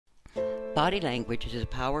Body language is a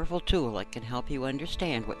powerful tool that can help you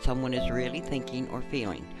understand what someone is really thinking or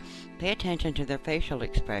feeling. Pay attention to their facial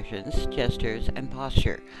expressions, gestures, and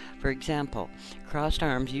posture. For example, crossed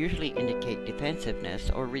arms usually indicate defensiveness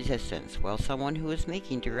or resistance, while someone who is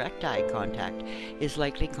making direct eye contact is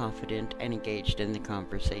likely confident and engaged in the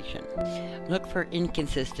conversation. Look for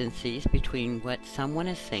inconsistencies between what someone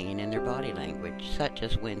is saying and their body language, such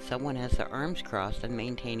as when someone has their arms crossed and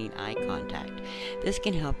maintaining eye contact. This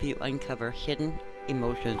can help you uncover hidden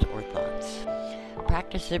emotions or thoughts.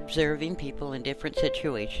 Practice observing people in different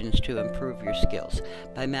situations to improve your skills.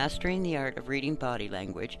 By mastering the art of reading body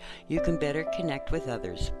language, you can better connect with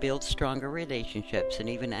others, build stronger relationships, and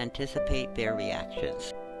even anticipate their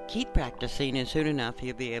reactions. Keep practicing, and soon enough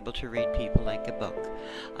you'll be able to read people like a book.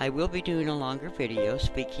 I will be doing a longer video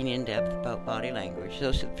speaking in depth about body language,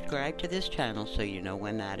 so subscribe to this channel so you know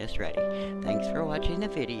when that is ready. Thanks for watching the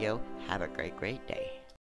video. Have a great day.